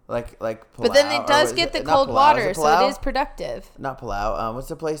 Like Palau, But then it does get the cold water, so Palau? it is productive. Not Palau. What's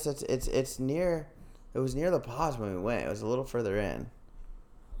the place that's it's near? It was near La Paz when we went. It was a little further in.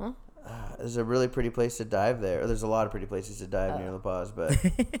 Huh? There's a really pretty place to dive there. There's a lot of pretty places to dive near La Paz, but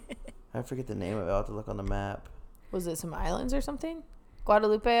I forget the name of it. I'll have to look on the map. Was it some islands or something?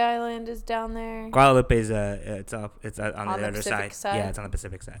 Guadalupe Island is down there. Guadalupe's it's on the other Pacific side? Yeah, it's on the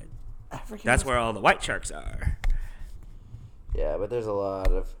Pacific side. I forget. That's where all the white sharks are. Yeah, but there's a lot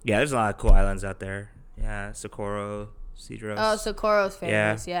of. Yeah, there's a lot of cool islands out there. Yeah, Socorro, Cedros. Oh, Socorro's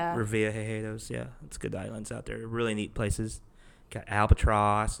famous. Yeah. Revilla, Hejedos. Yeah, it's good islands out there. Really neat places. Got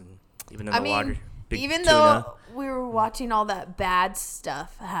albatross and even in the water. Even tuna. though we were watching all that bad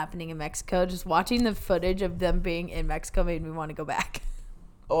stuff happening in Mexico, just watching the footage of them being in Mexico made me want to go back.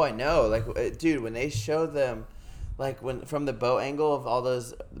 Oh, I know. Dude, when they showed them, when from the boat angle of all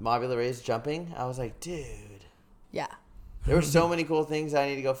those mobula rays jumping, I was like, dude. Yeah. There were so many cool things I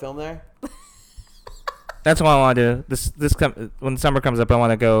need to go film there. That's what I want to do. When summer comes up, I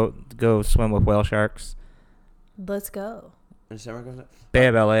want to go swim with whale sharks. Let's go. When summer comes up. Bay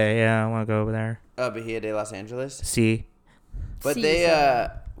of LA, yeah, I want to go over there. Bahia de Los Angeles. See. But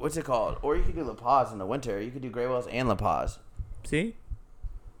what's it called? Or you could do La Paz in the winter. You could do gray whales and La Paz. See?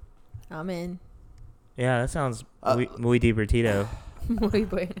 I'm in. Yeah, that sounds muy divertido. Muy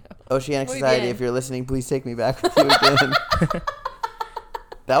bueno. Oceanic Muy Society, bien. if you're listening, please take me back with you again.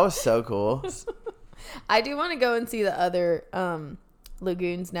 That was so cool. I do want to go and see the other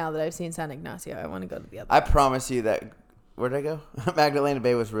lagoons now that I've seen San Ignacio. I want to go to the other I ones. promise you that. Where'd I go? Magdalena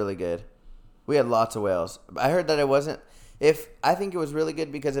Bay was really good. We had lots of whales. I heard that it wasn't. I think it was really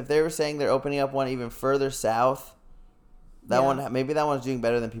good because if they were saying they're opening up one even further south, maybe that one's doing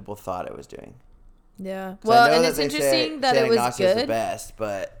better than people thought it was doing. Yeah. So Well, and it's interesting that San it was Ignacio's good. the best,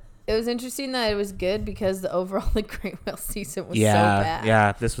 but It was interesting that it was good because the overall gray whale season was so Yeah, bad.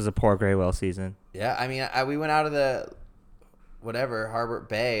 yeah. This was a poor gray whale season. yeah, I mean, we went out of the Harbor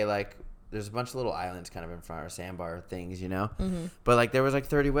Bay, like there's a bunch of little islands kind of in front of our sandbar things, you know. Mm-hmm. But like there was like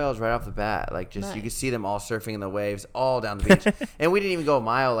 30 whales right off the bat, like just you Nice. could see them all surfing in the waves all down the beach, and we didn't even go a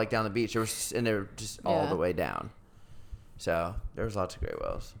mile like down the beach. They were just all the way down. So there was lots of gray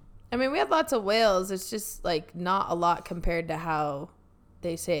whales. I mean, we had lots of whales. It's just like not a lot compared to how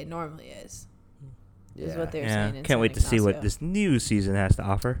they say it normally is. Is what they're saying. In Can't San wait to see what Ignacio. this new season has to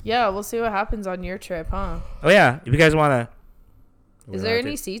offer. Yeah, we'll see what happens on your trip, huh? Oh yeah, if you guys want to. Is there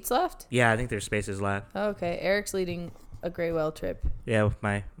any seats left? Yeah, I think there's spaces left. Oh, okay, Eric's leading a gray whale trip. Yeah, with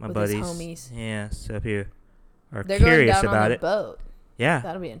my With buddies. his homies. Yeah, so if you are They're going curious down about on a it, boat. yeah,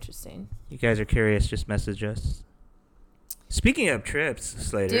 That'll be interesting. you guys are curious, just message us. Speaking of trips,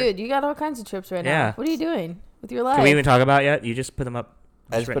 Slater. Dude, you got all kinds of trips right Yeah. now. What are you doing with your life? Can we even talk about it yet? You just put them up.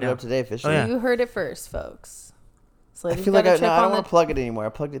 I just right put it now. up today officially. Oh, yeah. You heard it first, folks. I Slater's feel got like a trip I don't on want to plug it anymore. I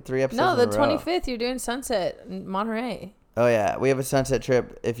plugged it 3 episodes. No, the in a row. 25th. You're doing Sunset in Monterey. Oh yeah, we have a sunset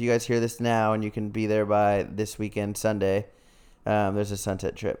trip. If you guys hear this now and you can be there by this weekend, Sunday, there's a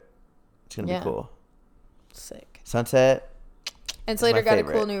sunset trip. It's gonna be cool. Sick. Sunset. And That's Slater my got a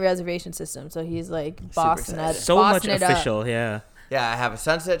favorite. cool new reservation system, so he's like bossing excited. it. So much bossing it up. official, yeah. Yeah, I have a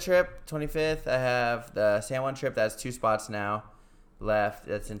sunset trip, 25th. I have the San Juan trip. That's 2 spots now left.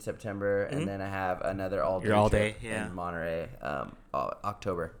 That's in September, and then I have another all day Your all trip day, yeah. in Monterey,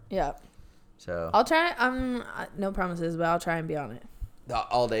 October. Yeah. So I'll try. No promises, but I'll try and be on it the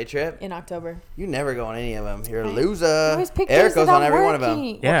all day trip. in October. You never go on any of them. You're a You loser. always pick Eric days goes that on I'm every one of them.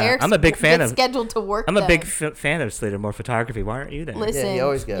 working. Yeah, Eric's I'm a big fan gets of- scheduled to work. I'm a big them. fan of Slater more photography. Why aren't you there? Listen, Yeah, he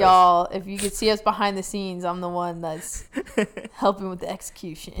always goes. y'all. If you could see us behind the scenes, I'm the one that's helping with the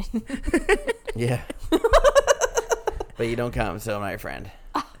execution. Yeah. But you don't come, so I'm not your friend.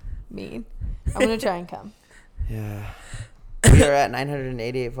 Mean. I'm gonna try and come. Yeah. We are at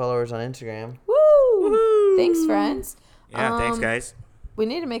 988 followers on Instagram. Woo! Thanks, friends. Yeah, thanks, guys. We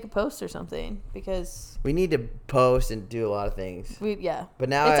need to make a post or something because We need to post and do a lot of things. But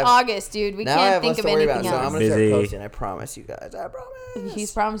now it's I have, August, dude. We now I can't have think less of to worry anything about, so I'm else. going to start Busy. posting. I promise you guys. I promise.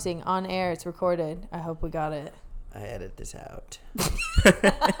 He's promising on air. It's recorded. I hope we got it. I edit this out.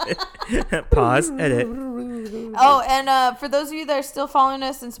 Pause. Edit. Oh, and for those of you that are still following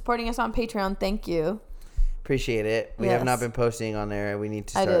us and supporting us on Patreon, thank you. Appreciate it. We have Yes. not been posting on there. We need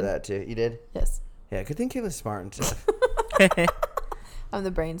to I start did. that too. You did? Yes, Yeah, good thing Kayla's smart and stuff. I'm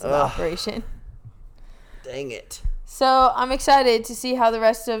the brains of the Ugh. operation. Dang it. So I'm excited to see how the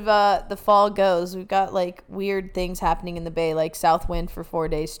rest of the fall goes. We've got like weird things happening in the Bay, like south wind for 4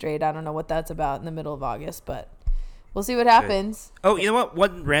 days straight. I don't know what that's about in the middle of August, but we'll see what happens. Oh, you know what?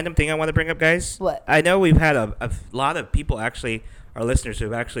 One random thing I want to bring up, guys. What? I know we've had a lot of people, actually, our listeners, who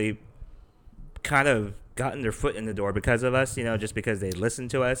have actually kind of gotten their foot in the door because of us, just because they listen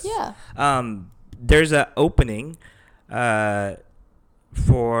to us. Yeah. There's an opening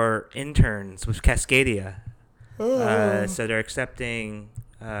for interns with Cascadia. So they're accepting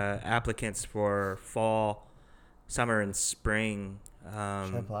applicants for fall, summer, and spring Should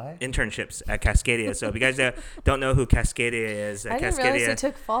I apply? internships at Cascadia. So if you guys don't know who Cascadia is, I didn't realize they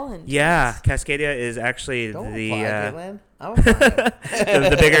took fall interns. yeah, Cascadia is actually Don't the apply, Caitlin. I'm applying.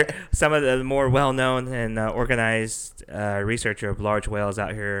 the bigger, some of the more well-known and organized researcher of large whales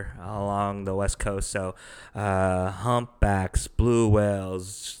out here along the west coast. So humpbacks, blue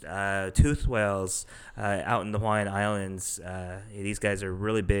whales, toothed whales out in the Hawaiian Islands. These guys are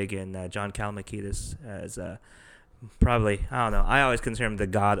really big, and John Kalmakidis is probably, I don't know, I always consider him the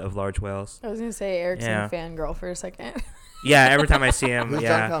god of large whales. I was gonna say Eric's Yeah. a fangirl for a second. Yeah, every time I see him, Who's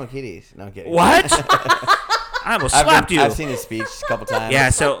yeah. John Kalmakidis? No, I'm kidding. What? I almost slapped you. I've seen his speech a couple times. Yeah,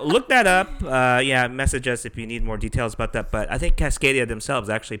 so look that up. Message us if you need more details about that. But I think Cascadia themselves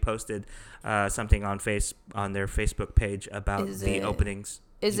actually posted something on their Facebook page about the openings.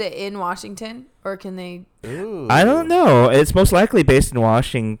 Is it in Washington, or can they? Ooh. I don't know. It's most likely based in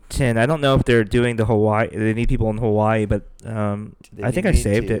Washington. I don't know if they're doing the Hawaii. They need people in Hawaii, but I think I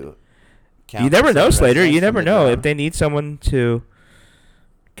saved it. You never know, Slater. You never know if they need someone to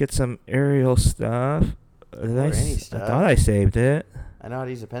get some aerial stuff. I thought I saved it. I know how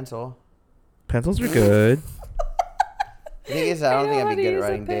to use a pencil. Pencils are good. The thing is, I don't think I'd be good at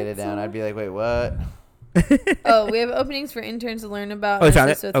writing data down. I'd be like, wait, what? We have openings for interns to learn about and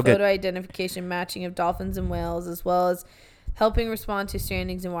assist with photo identification, matching of dolphins and whales, as well as helping respond to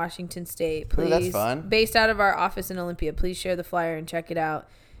strandings in Washington State. Please, that's fun. Based out of our office in Olympia. Please share the flyer and check it out.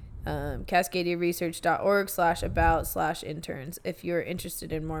 CascadiaResearch.org/about/interns if you're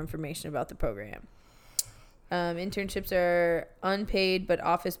interested in more information about the program. Internships are unpaid but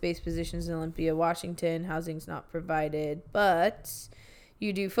office-based positions in Olympia, Washington. Housing's not provided, but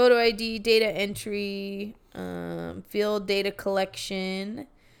you do photo ID, data entry, field data collection,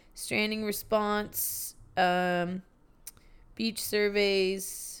 stranding response, beach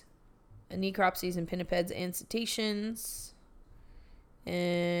surveys, necropsies and pinnipeds and cetaceans,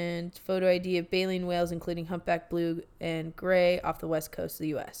 and photo ID of baleen whales, including humpback blue and gray, off the west coast of the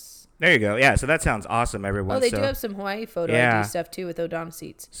U.S. There you go. Yeah, so that sounds awesome, everyone. Oh, they do have some Hawaii photo ID stuff, too, with O'Donnell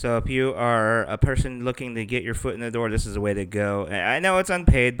seats. So if you are a person looking to get your foot in the door, this is a way to go. I know it's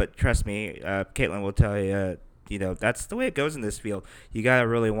unpaid, but trust me, Caitlin will tell you, that's the way it goes in this field. You got to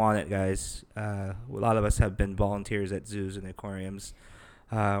really want it, guys. A lot of us have been volunteers at zoos and aquariums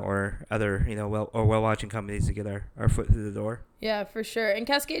or other, whale-watching companies to get our foot through the door. Yeah, for sure. And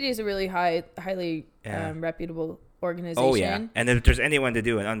Cascadia is a really highly reputable organization. Oh, yeah. And if there's anyone to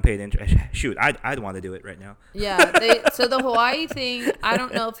do an unpaid shoot, I'd want to do it right now. Yeah. So the Hawaii thing, I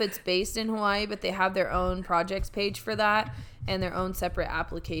don't know if it's based in Hawaii, but they have their own projects page for that and their own separate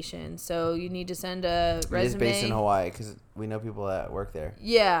application. So you need to send a resume. It is based in Hawaii because we know people that work there.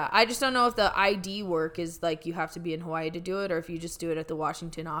 Yeah. I just don't know if the ID work is like you have to be in Hawaii to do it, or if you just do it at the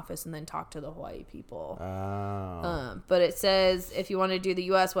Washington office and then talk to the Hawaii people. Oh. But it says if you want to do the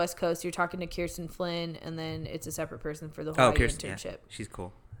U.S. West Coast, you're talking to Kirsten Flynn, and then it's a separate person for the Hawaii internship. Yeah. She's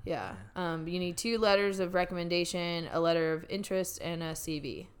cool. Yeah. You need 2 letters of recommendation, a letter of interest, and a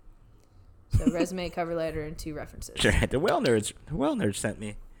CV. So resume, cover letter, and 2 references. Sure. The well nerds sent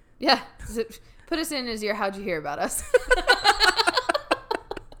me. Yeah. So put us in as your how'd you hear about us?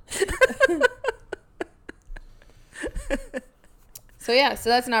 So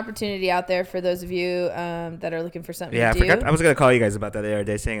that's an opportunity out there for those of you that are looking for something to do. I was gonna call you guys about that the other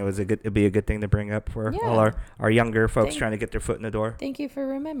day, saying it'd be a good thing to bring up for all our younger folks trying to get their foot in the door. Thank you for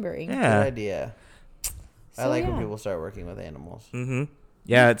remembering. Yeah. Good idea. I like when people start working with animals. Mm-hmm.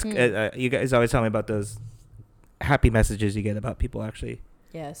 Yeah, it's you guys always tell me about those happy messages you get about people actually.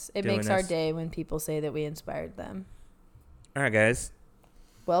 Yes, it makes our day when people say that we inspired them. All right, guys.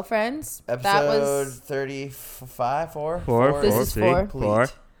 Well, friends, episode that was 35, 4? This is 4.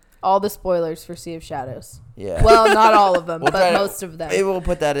 All the spoilers for Sea of Shadows. Yeah. Well, not all of them, but most of them. Maybe we'll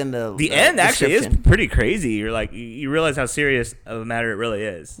put that in the end. Actually, is pretty crazy. You're like, you realize how serious of a matter it really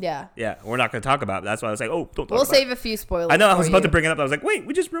is. Yeah. Yeah. We're not going to talk about it. That's why I was like, don't talk about it. We'll save a few spoilers. I know. I was about to bring it up. I was like, wait,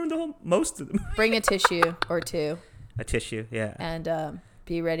 we just ruined most of them. Bring a tissue or 2. A tissue, yeah. And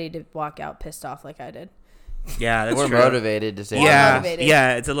be ready to walk out pissed off like I did. Yeah, that's We're true. motivated to say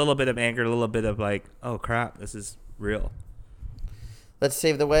Yeah, it's a little bit of anger, a little bit of like, oh crap, this is real. Let's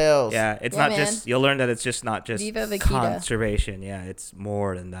save the whales. Yeah, it's not just, you'll learn that it's just not just conservation. Yeah, it's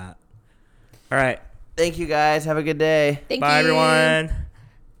more than that. All right. Thank you guys. Have a good day. Thank you. Bye, everyone.